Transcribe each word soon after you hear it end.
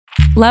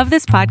Love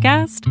this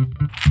podcast?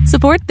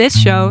 Support this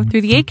show through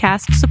the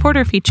Acast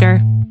supporter feature.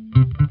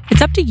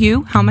 It's up to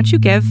you how much you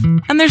give,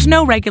 and there's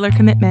no regular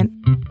commitment.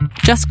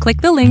 Just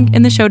click the link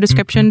in the show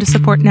description to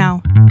support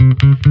now.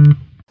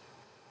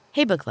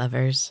 Hey, book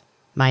lovers.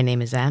 My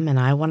name is Em, and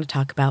I want to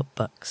talk about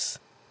books.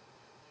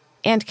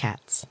 And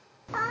cats.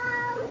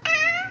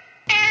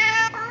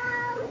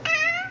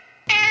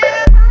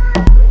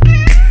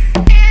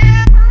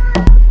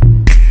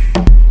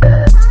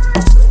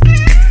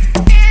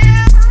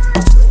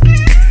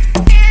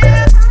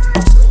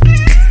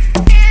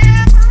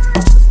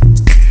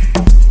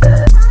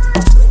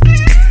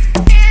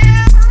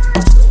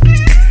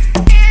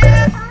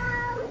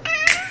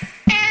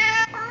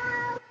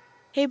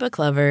 Hey, book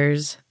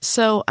lovers.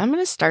 So I'm going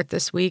to start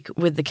this week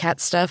with the cat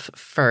stuff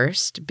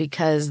first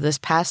because this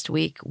past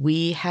week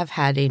we have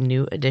had a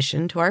new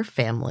addition to our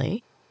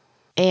family,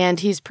 and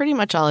he's pretty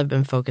much all I've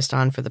been focused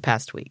on for the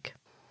past week.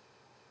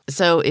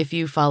 So if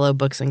you follow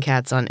Books and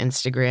Cats on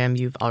Instagram,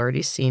 you've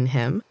already seen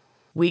him.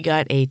 We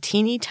got a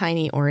teeny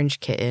tiny orange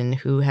kitten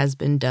who has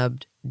been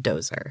dubbed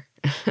Dozer.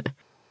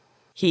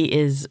 He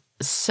is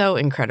so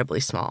incredibly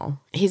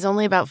small. He's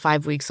only about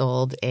 5 weeks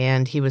old,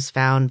 and he was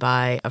found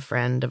by a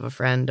friend of a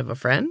friend of a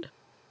friend,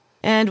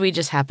 and we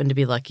just happened to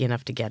be lucky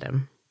enough to get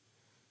him.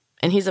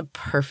 And he's a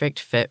perfect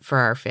fit for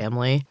our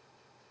family.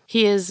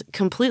 He is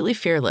completely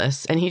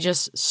fearless, and he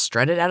just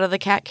strutted out of the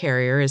cat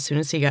carrier as soon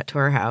as he got to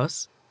our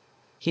house.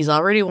 He's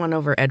already won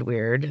over Ed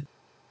Weird,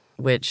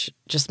 which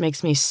just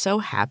makes me so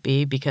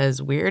happy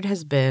because Weird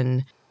has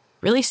been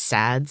really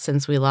sad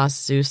since we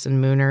lost Zeus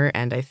and Mooner,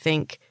 and I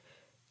think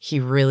he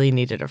really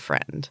needed a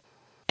friend.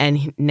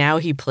 And now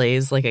he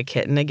plays like a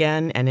kitten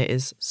again, and it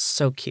is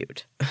so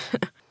cute.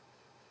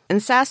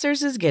 And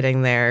Sassers is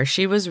getting there.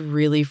 She was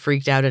really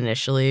freaked out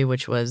initially,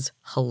 which was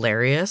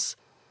hilarious.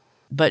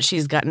 But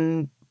she's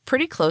gotten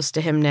pretty close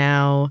to him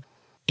now.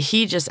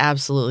 He just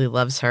absolutely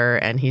loves her,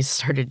 and he's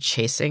started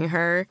chasing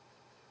her.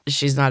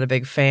 She's not a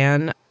big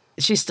fan.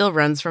 She still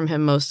runs from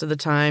him most of the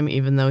time,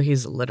 even though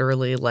he's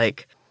literally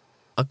like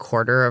a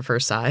quarter of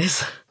her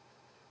size.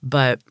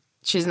 But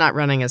she's not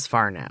running as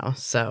far now,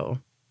 so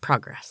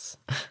progress.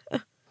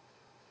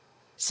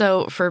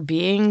 So for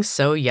being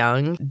so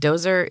young,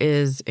 Dozer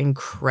is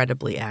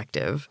incredibly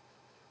active.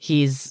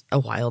 He's a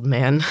wild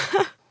man,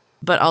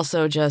 but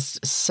also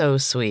just so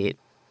sweet.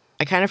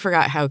 I kind of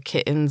forgot how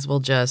kittens will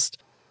just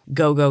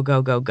go, go,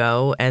 go, go,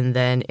 go, and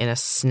then in a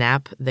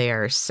snap, they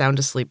are sound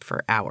asleep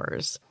for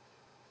hours.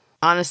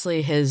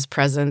 Honestly, his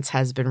presence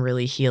has been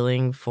really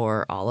healing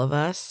for all of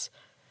us.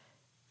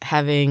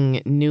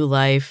 Having new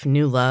life,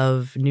 new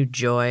love, new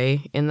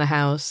joy in the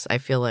house, I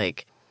feel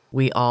like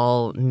we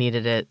all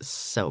needed it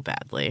so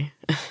badly.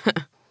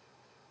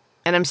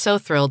 And I'm so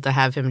thrilled to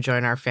have him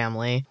join our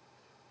family.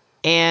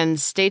 And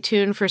stay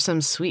tuned for some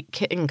sweet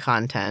kitten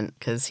content,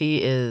 because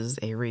he is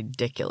a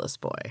ridiculous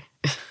boy.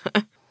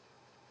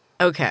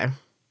 Okay,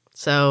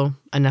 so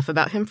enough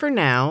about him for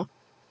now.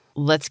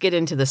 Let's get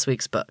into this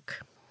week's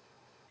book.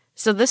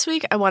 So this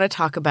week I want to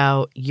talk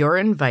about You're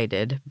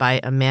Invited by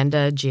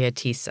Amanda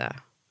Giatisa.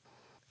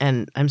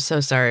 And I'm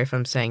so sorry if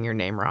I'm saying your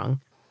name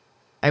wrong.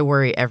 I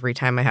worry every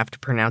time I have to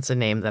pronounce a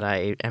name that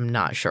I am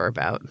not sure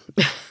about.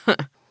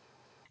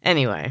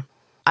 Anyway,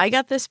 I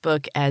got this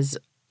book as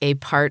a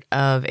part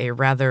of a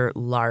rather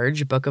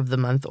large Book of the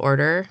Month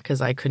order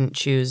because I couldn't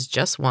choose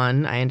just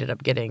one. I ended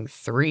up getting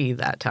 3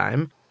 that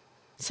time.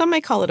 Some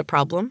might call it a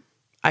problem.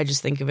 I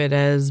just think of it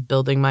as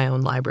building my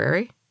own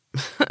library.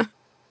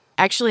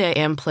 Actually, I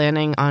am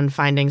planning on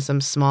finding some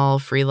small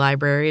free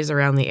libraries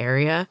around the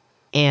area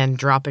and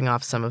dropping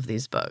off some of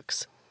these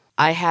books.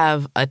 I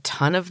have a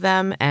ton of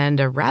them and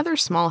a rather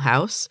small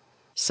house,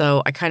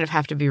 so I kind of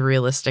have to be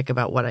realistic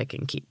about what I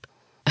can keep.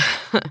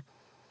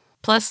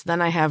 Plus,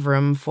 then I have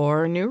room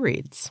for new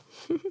reads.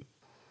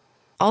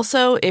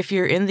 Also, if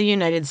you're in the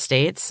United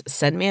States,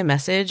 send me a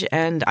message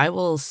and I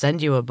will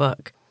send you a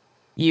book.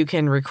 You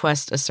can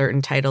request a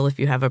certain title if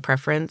you have a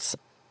preference,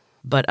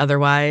 but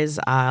otherwise,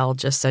 I'll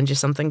just send you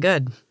something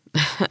good.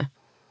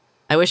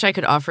 I wish I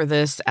could offer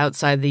this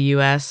outside the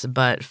US,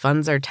 but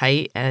funds are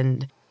tight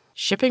and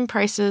shipping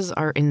prices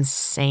are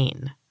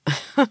insane.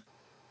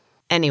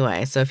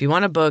 Anyway, so if you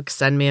want a book,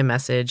 send me a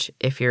message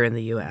if you're in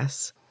the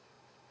US.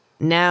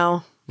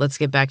 Now, let's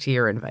get back to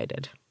You're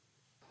Invited.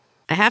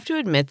 I have to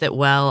admit that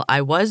while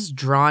I was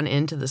drawn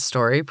into the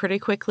story pretty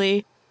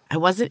quickly, I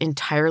wasn't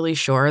entirely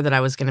sure that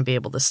I was going to be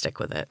able to stick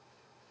with it.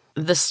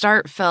 The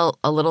start felt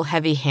a little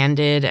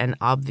heavy-handed and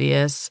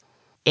obvious,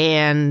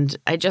 and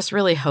I just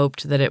really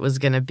hoped that it was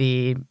going to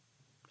be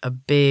a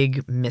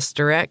big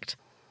misdirect.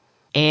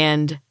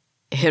 And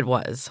it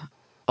was.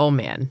 Oh,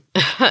 man.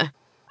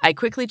 I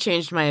quickly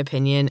changed my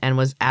opinion and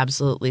was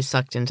absolutely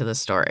sucked into the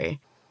story.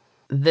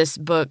 This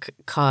book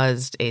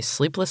caused a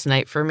sleepless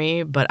night for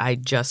me, but I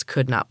just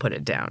could not put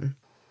it down.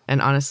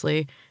 And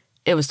honestly,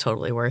 it was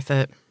totally worth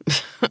it.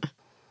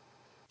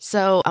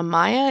 So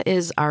Amaya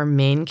is our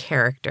main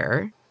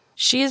character.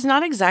 She is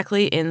not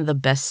exactly in the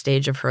best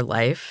stage of her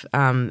life.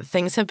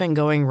 Things have been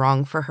going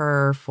wrong for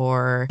her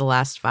for the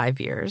last 5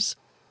 years.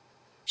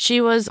 She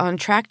was on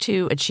track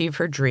to achieve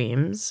her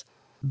dreams,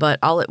 but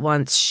all at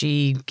once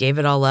she gave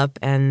it all up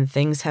and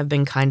things have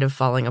been kind of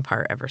falling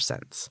apart ever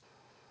since.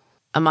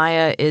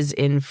 Amaya is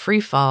in free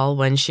fall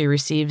when she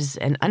receives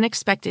an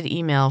unexpected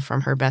email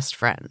from her best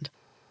friend,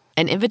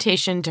 an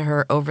invitation to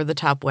her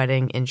over-the-top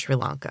wedding in Sri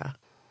Lanka.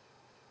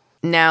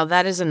 Now,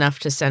 that is enough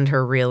to send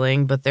her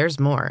reeling, but there's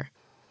more.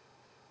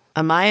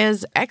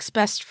 Amaya's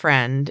ex-best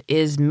friend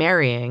is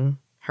marrying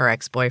her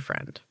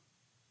ex-boyfriend.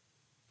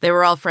 They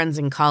were all friends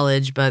in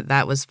college, but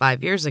that was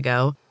 5 years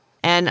ago,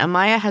 and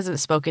Amaya hasn't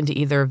spoken to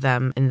either of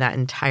them in that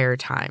entire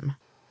time.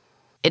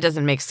 It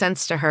doesn't make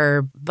sense to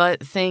her,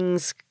 but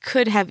things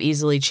could have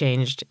easily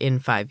changed in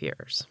 5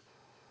 years.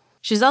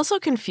 She's also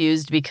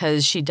confused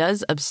because she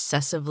does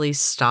obsessively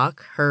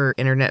stalk her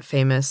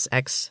internet-famous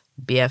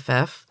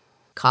ex-BFF,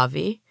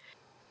 Kavi.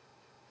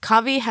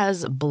 Kavi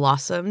has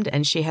blossomed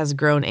and she has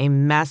grown a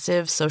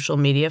massive social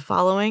media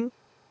following.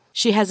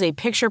 She has a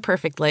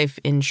picture-perfect life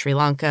in Sri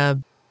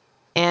Lanka,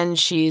 and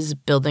she's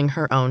building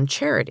her own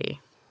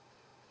charity.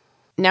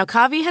 Now,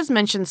 Kavi has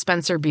mentioned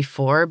Spencer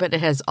before, but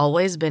it has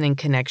always been in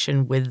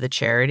connection with the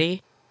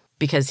charity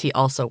because he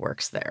also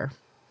works there.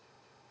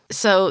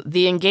 So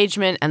the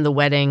engagement and the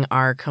wedding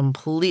are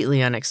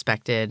completely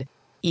unexpected,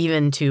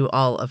 even to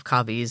all of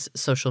Kavi's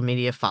social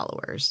media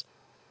followers.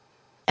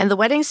 And the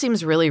wedding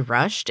seems really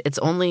rushed. It's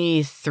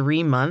only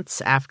 3 months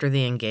after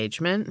the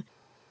engagement.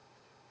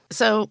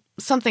 So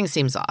something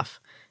seems off.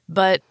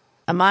 But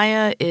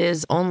Amaya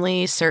is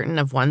only certain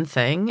of one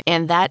thing,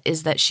 and that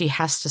is that she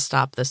has to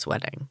stop this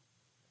wedding.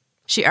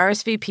 She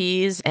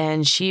RSVPs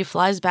and she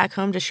flies back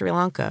home to Sri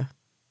Lanka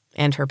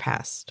and her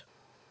past.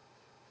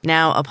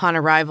 Now, upon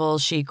arrival,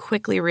 she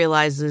quickly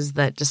realizes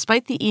that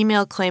despite the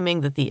email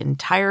claiming that the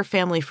entire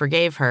family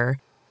forgave her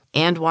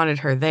and wanted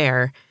her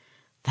there,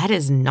 that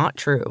is not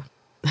true.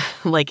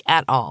 Like,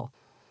 at all.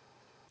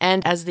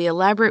 And as the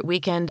elaborate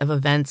weekend of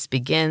events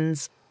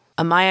begins,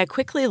 Amaya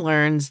quickly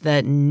learns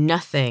that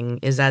nothing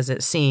is as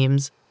it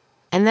seems,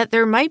 and that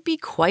there might be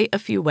quite a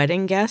few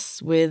wedding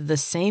guests with the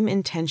same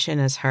intention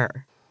as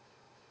her.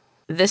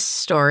 This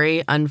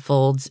story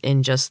unfolds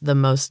in just the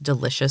most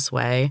delicious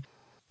way.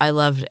 I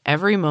loved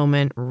every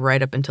moment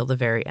right up until the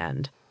very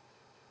end.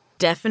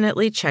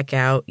 Definitely check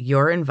out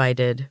You're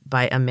Invited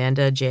by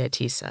Amanda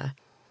Jayatissa.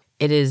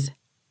 It is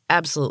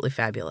absolutely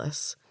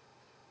fabulous.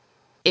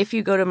 If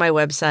you go to my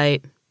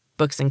website,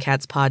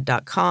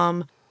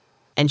 booksandcatspod.com,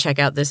 and check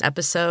out this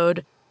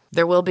episode,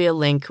 there will be a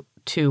link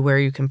to where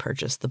you can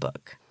purchase the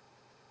book.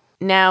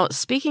 Now,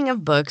 speaking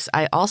of books,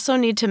 I also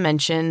need to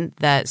mention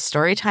that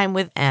Storytime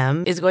with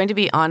M is going to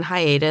be on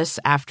hiatus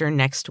after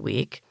next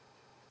week.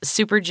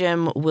 Super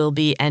Gym will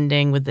be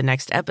ending with the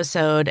next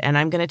episode, and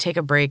I'm going to take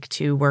a break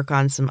to work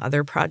on some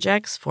other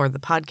projects for the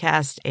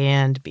podcast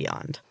and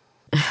beyond.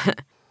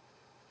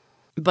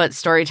 But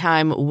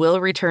Storytime will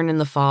return in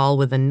the fall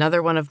with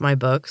another one of my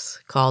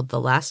books called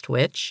The Last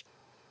Witch.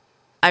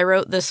 I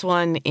wrote this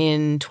one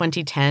in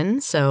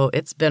 2010, so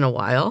it's been a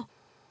while.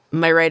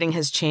 My writing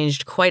has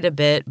changed quite a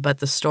bit, but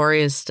the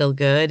story is still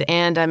good,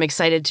 and I'm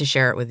excited to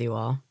share it with you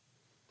all.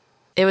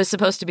 It was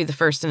supposed to be the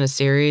first in a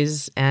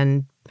series,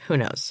 and who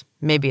knows,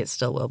 maybe it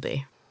still will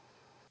be.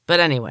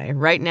 But anyway,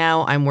 right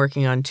now I'm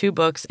working on 2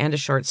 books and a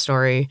short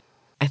story.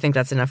 I think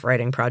that's enough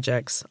writing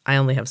projects. I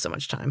only have so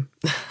much time.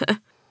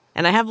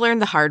 And I have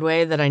learned the hard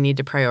way that I need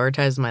to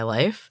prioritize my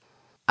life.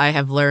 I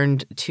have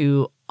learned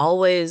to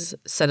always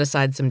set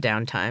aside some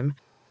downtime.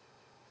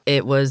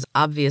 It was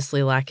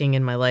obviously lacking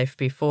in my life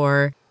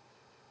before,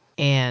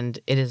 and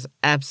it is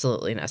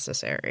absolutely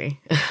necessary.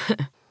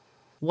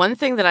 One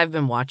thing that I've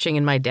been watching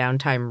in my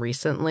downtime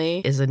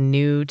recently is a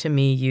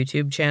new-to-me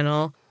YouTube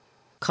channel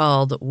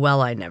called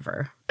Well, I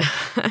Never.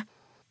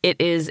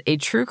 It is a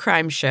true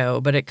crime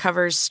show, but it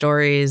covers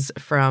stories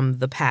from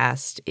the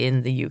past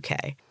in the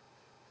UK.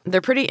 They're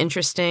pretty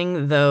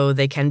interesting, though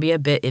they can be a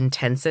bit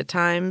intense at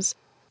times.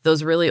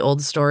 Those really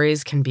old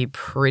stories can be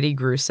pretty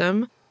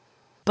gruesome.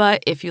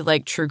 But if you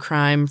like true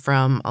crime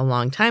from a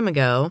long time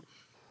ago,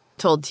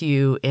 told to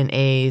you in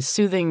a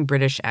soothing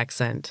British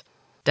accent,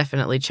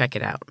 definitely check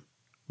it out.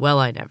 Well,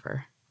 I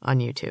Never on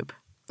YouTube.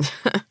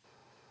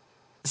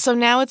 So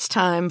now it's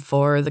time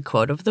for the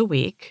quote of the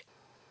week.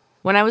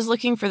 When I was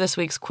looking for this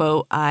week's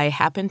quote, I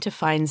happened to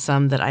find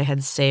some that I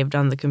had saved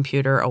on the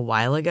computer a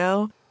while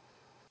ago,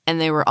 and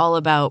they were all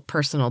about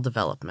personal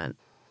development.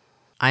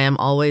 I am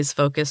always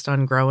focused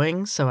on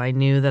growing, so I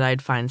knew that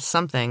I'd find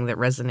something that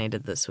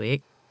resonated this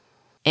week,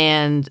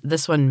 and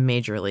this one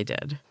majorly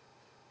did.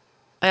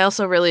 I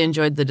also really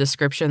enjoyed the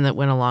description that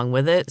went along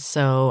with it,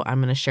 so I'm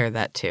going to share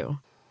that too.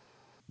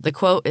 The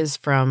quote is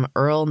from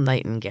Earl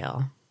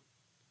Nightingale.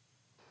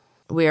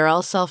 "We are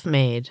all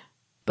self-made,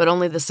 but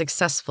only the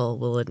successful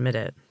will admit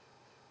it."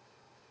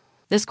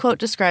 This quote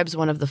describes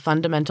one of the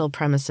fundamental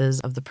premises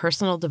of the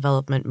personal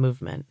development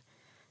movement,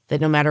 that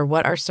no matter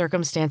what our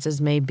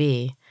circumstances may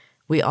be,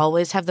 we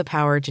always have the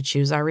power to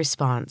choose our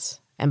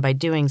response, and by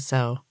doing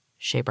so,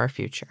 shape our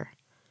future.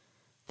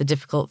 The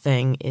difficult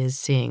thing is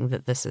seeing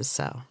that this is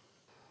so.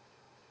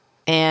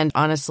 And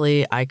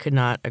honestly, I could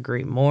not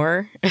agree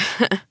more.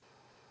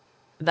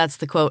 That's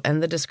the quote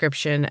and the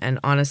description, and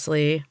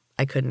honestly,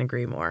 I couldn't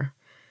agree more.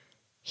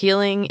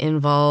 Healing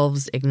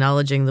involves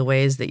acknowledging the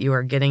ways that you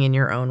are getting in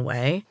your own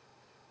way.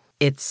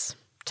 It's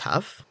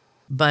tough,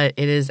 but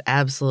it is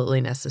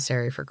absolutely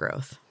necessary for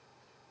growth.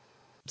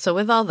 So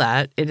with all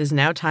that, it is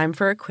now time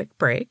for a quick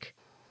break.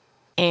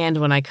 And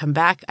when I come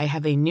back, I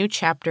have a new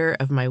chapter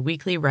of my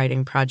weekly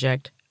writing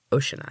project,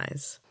 Ocean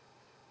Eyes.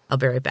 I'll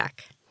be right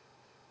back.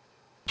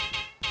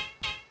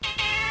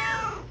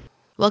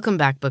 Welcome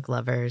back, book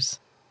lovers.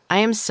 I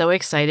am so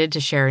excited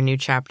to share a new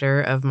chapter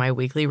of my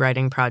weekly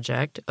writing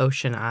project,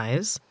 Ocean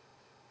Eyes.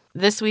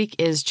 This week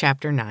is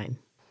Chapter 9.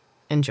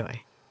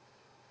 Enjoy.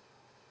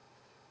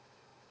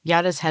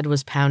 Yada's head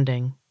was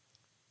pounding.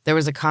 There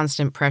was a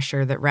constant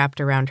pressure that wrapped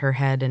around her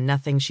head, and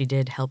nothing she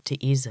did helped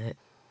to ease it.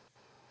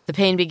 The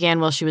pain began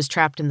while she was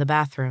trapped in the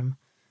bathroom.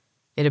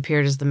 It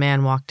appeared as the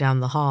man walked down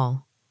the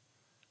hall.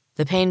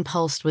 The pain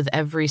pulsed with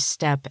every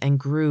step and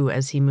grew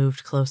as he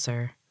moved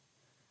closer.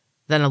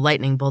 Then a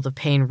lightning bolt of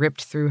pain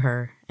ripped through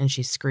her, and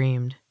she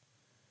screamed.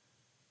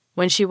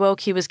 When she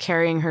woke, he was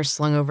carrying her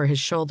slung over his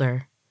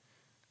shoulder.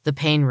 The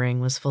pain ring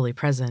was fully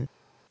present.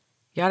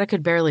 Yada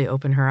could barely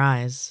open her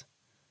eyes.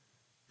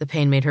 The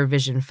pain made her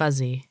vision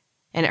fuzzy,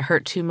 and it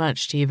hurt too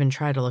much to even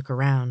try to look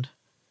around.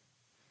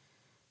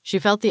 She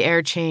felt the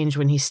air change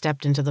when he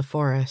stepped into the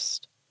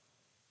forest.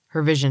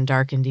 Her vision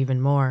darkened even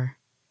more.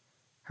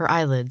 Her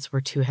eyelids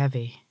were too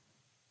heavy.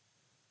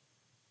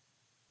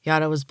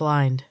 Yada was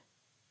blind.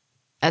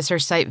 As her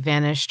sight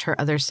vanished, her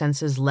other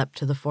senses leapt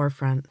to the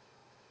forefront.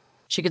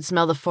 She could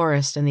smell the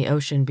forest and the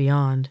ocean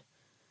beyond.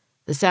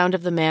 The sound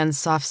of the man's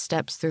soft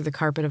steps through the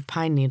carpet of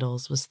pine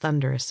needles was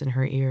thunderous in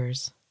her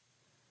ears.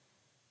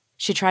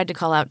 She tried to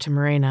call out to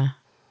Morena.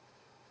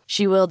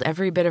 She willed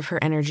every bit of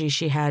her energy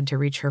she had to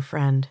reach her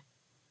friend,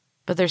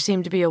 but there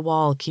seemed to be a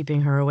wall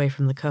keeping her away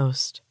from the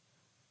coast.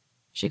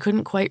 She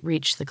couldn't quite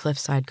reach the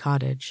cliffside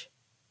cottage.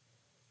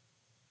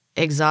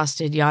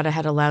 Exhausted, Yada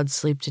had allowed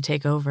sleep to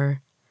take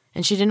over,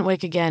 and she didn't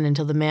wake again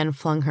until the man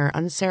flung her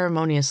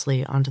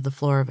unceremoniously onto the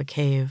floor of a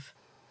cave.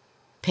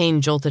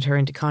 Pain jolted her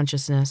into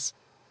consciousness,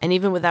 and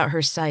even without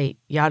her sight,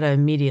 Yada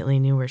immediately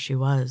knew where she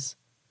was.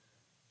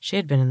 She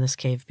had been in this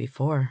cave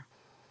before.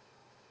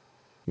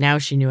 Now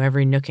she knew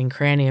every nook and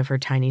cranny of her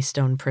tiny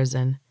stone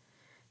prison.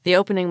 The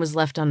opening was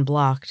left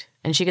unblocked,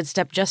 and she could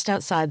step just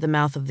outside the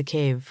mouth of the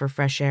cave for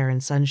fresh air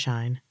and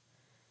sunshine.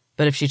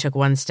 But if she took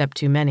one step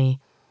too many,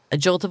 a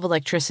jolt of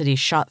electricity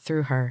shot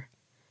through her.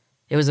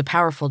 It was a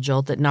powerful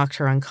jolt that knocked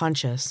her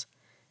unconscious,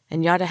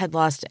 and Yada had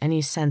lost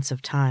any sense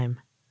of time.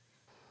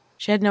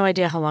 She had no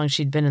idea how long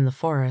she'd been in the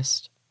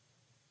forest.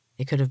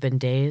 It could have been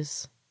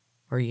days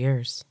or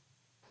years.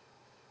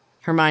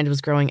 Her mind was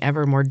growing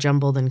ever more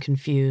jumbled and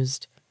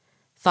confused.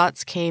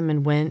 Thoughts came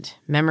and went,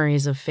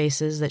 memories of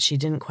faces that she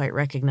didn't quite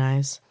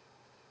recognize.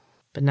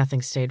 But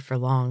nothing stayed for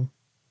long.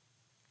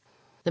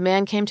 The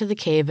man came to the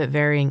cave at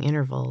varying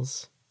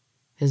intervals.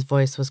 His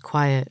voice was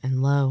quiet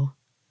and low.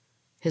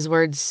 His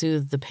words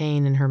soothed the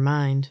pain in her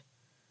mind.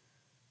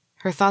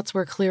 Her thoughts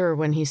were clearer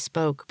when he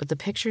spoke, but the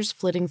pictures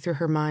flitting through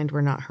her mind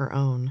were not her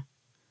own.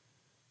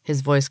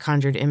 His voice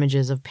conjured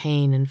images of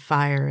pain and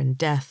fire and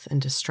death and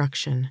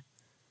destruction,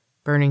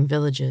 burning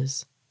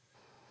villages,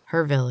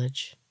 her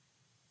village,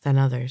 then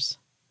others.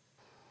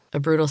 A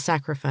brutal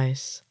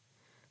sacrifice.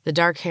 The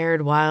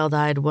dark-haired,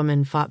 wild-eyed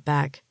woman fought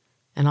back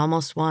and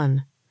almost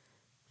won,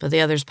 but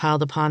the others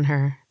piled upon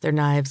her, their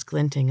knives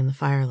glinting in the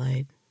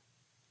firelight.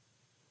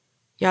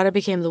 Yada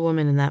became the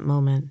woman in that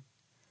moment.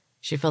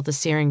 She felt the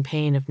searing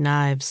pain of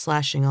knives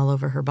slashing all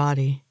over her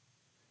body.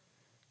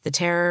 The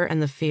terror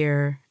and the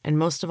fear, and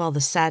most of all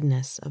the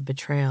sadness of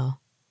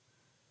betrayal.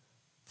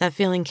 That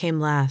feeling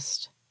came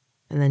last,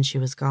 and then she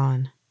was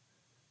gone,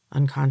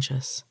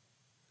 unconscious.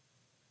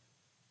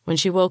 When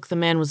she woke, the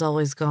man was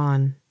always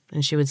gone,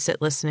 and she would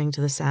sit listening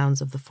to the sounds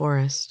of the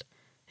forest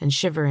and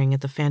shivering at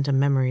the phantom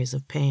memories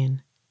of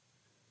pain.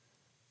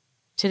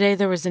 Today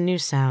there was a new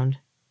sound.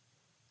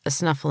 A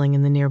snuffling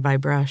in the nearby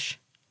brush,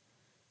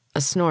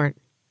 a snort,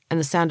 and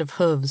the sound of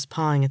hooves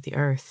pawing at the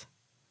earth.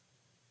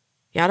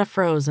 Yada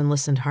froze and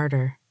listened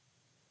harder.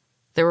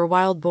 There were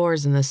wild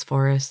boars in this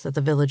forest that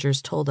the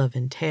villagers told of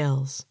in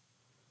tales,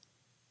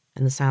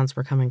 and the sounds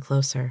were coming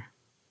closer.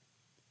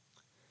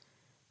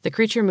 The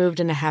creature moved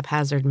in a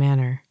haphazard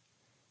manner.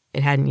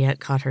 It hadn't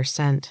yet caught her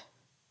scent.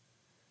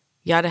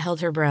 Yada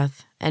held her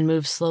breath and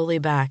moved slowly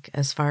back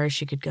as far as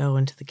she could go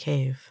into the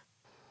cave.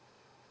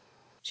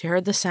 She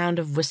heard the sound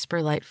of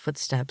whisper-light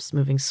footsteps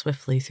moving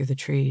swiftly through the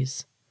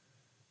trees.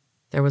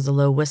 There was a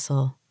low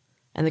whistle,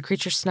 and the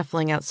creature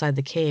snuffling outside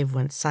the cave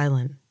went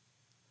silent.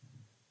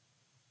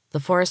 The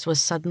forest was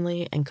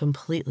suddenly and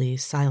completely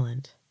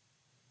silent.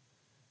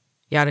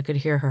 Yada could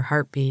hear her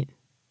heartbeat.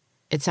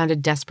 It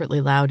sounded desperately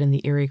loud in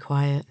the eerie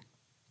quiet.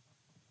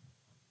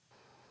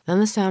 Then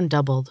the sound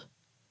doubled.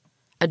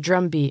 A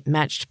drumbeat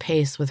matched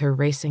pace with her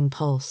racing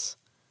pulse,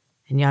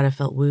 and Yada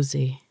felt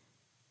woozy.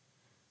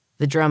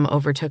 The drum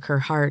overtook her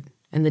heart,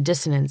 and the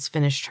dissonance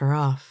finished her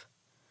off.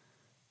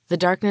 The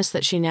darkness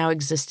that she now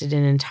existed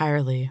in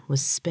entirely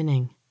was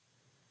spinning.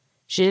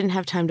 She didn't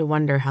have time to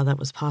wonder how that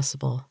was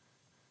possible.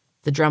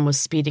 The drum was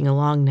speeding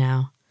along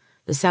now.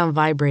 The sound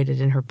vibrated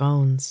in her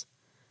bones.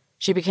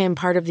 She became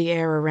part of the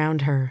air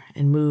around her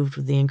and moved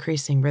with the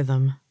increasing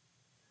rhythm.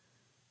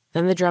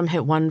 Then the drum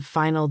hit one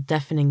final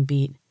deafening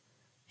beat,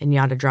 and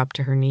Yada dropped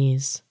to her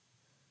knees.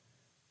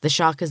 The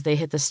shock as they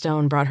hit the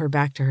stone brought her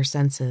back to her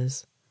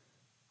senses.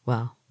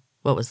 Well,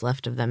 what was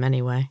left of them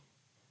anyway.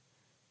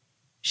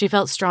 She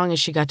felt strong as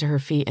she got to her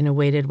feet and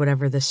awaited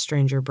whatever this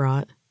stranger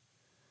brought.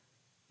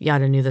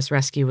 Yada knew this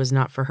rescue was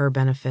not for her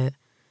benefit,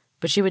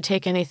 but she would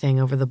take anything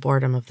over the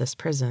boredom of this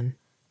prison.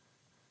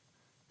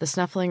 The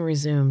snuffling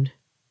resumed.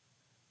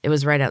 It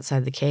was right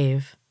outside the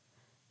cave.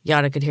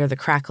 Yada could hear the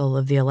crackle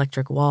of the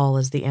electric wall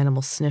as the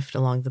animal sniffed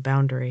along the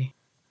boundary.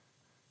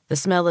 The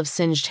smell of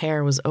singed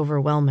hair was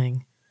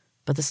overwhelming,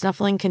 but the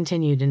snuffling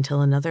continued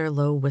until another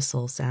low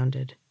whistle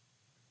sounded.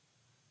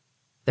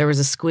 There was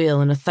a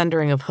squeal and a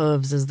thundering of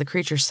hooves as the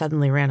creature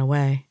suddenly ran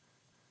away.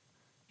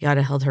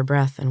 Yada held her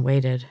breath and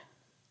waited.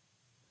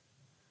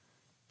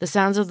 The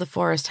sounds of the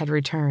forest had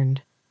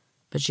returned,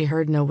 but she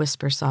heard no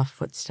whisper-soft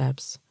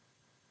footsteps.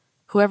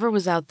 Whoever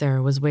was out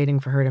there was waiting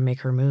for her to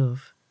make her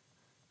move.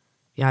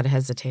 Yada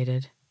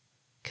hesitated,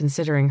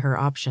 considering her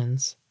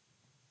options,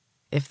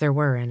 if there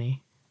were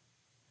any.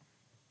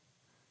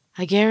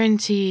 "I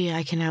guarantee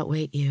I can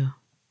outwait you,"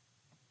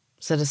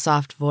 said a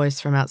soft voice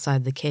from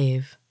outside the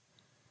cave.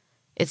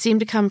 It seemed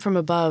to come from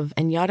above,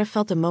 and Yada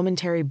felt a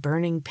momentary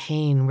burning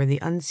pain where the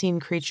unseen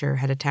creature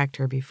had attacked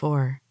her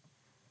before.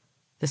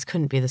 This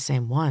couldn't be the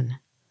same one,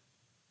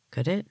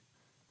 could it?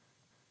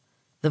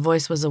 The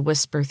voice was a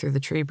whisper through the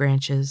tree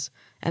branches,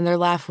 and their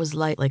laugh was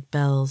light like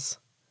bells.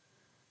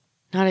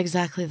 "Not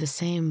exactly the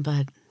same,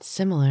 but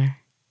similar,"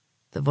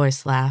 the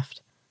voice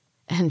laughed.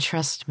 "And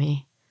trust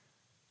me,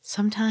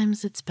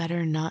 sometimes it's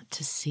better not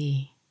to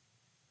see."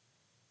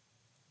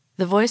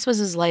 The voice was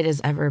as light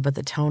as ever, but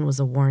the tone was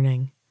a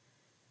warning.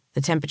 The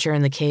temperature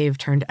in the cave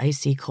turned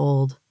icy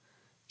cold.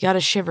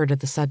 Yada shivered at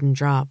the sudden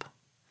drop.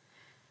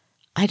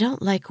 "I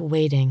don't like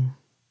waiting.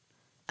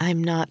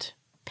 I'm not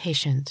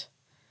patient.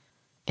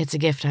 It's a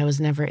gift I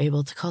was never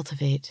able to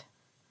cultivate.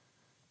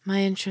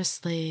 My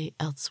interests lay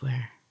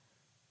elsewhere."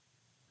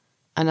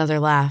 Another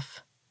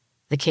laugh.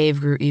 The cave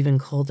grew even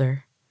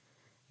colder.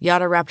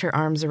 Yada wrapped her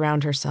arms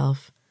around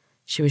herself.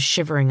 She was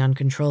shivering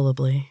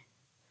uncontrollably.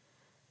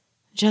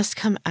 "Just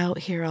come out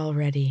here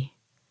already,"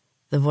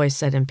 the voice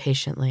said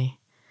impatiently.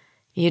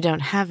 "You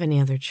don't have any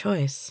other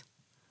choice."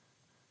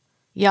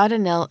 Yada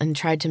knelt and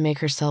tried to make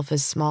herself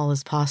as small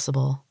as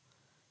possible.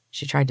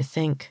 She tried to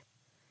think.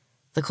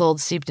 The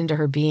cold seeped into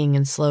her being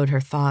and slowed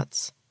her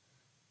thoughts.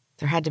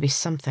 There had to be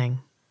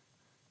something.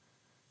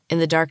 In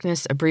the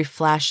darkness, a brief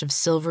flash of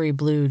silvery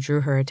blue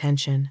drew her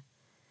attention.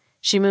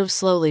 She moved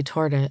slowly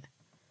toward it.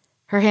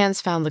 Her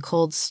hands found the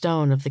cold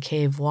stone of the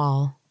cave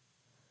wall.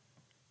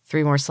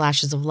 3 more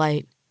slashes of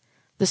light.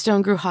 The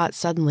stone grew hot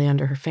suddenly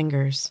under her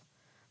fingers.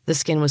 The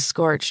skin was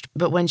scorched,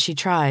 but when she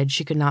tried,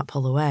 she could not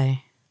pull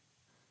away.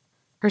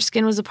 Her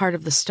skin was a part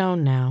of the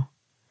stone now.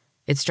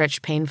 It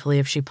stretched painfully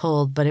if she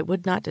pulled, but it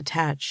would not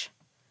detach.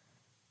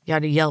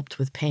 Yada yelped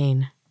with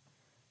pain,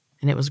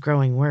 and it was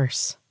growing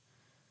worse.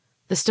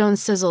 The stone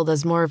sizzled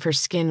as more of her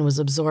skin was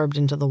absorbed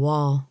into the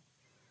wall.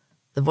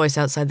 The voice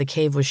outside the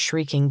cave was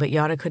shrieking, but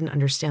Yada couldn't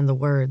understand the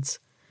words.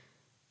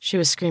 She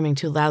was screaming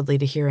too loudly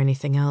to hear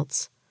anything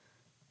else,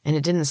 and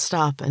it didn't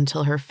stop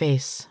until her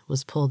face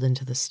was pulled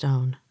into the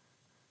stone.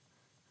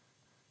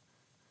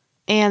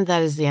 And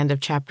that is the end of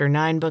Chapter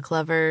 9, book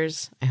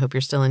lovers. I hope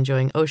you're still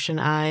enjoying Ocean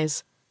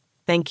Eyes.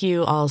 Thank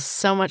you all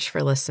so much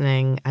for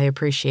listening. I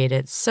appreciate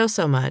it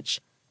so much.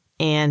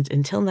 And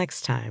until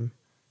next time,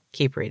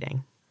 keep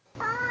reading.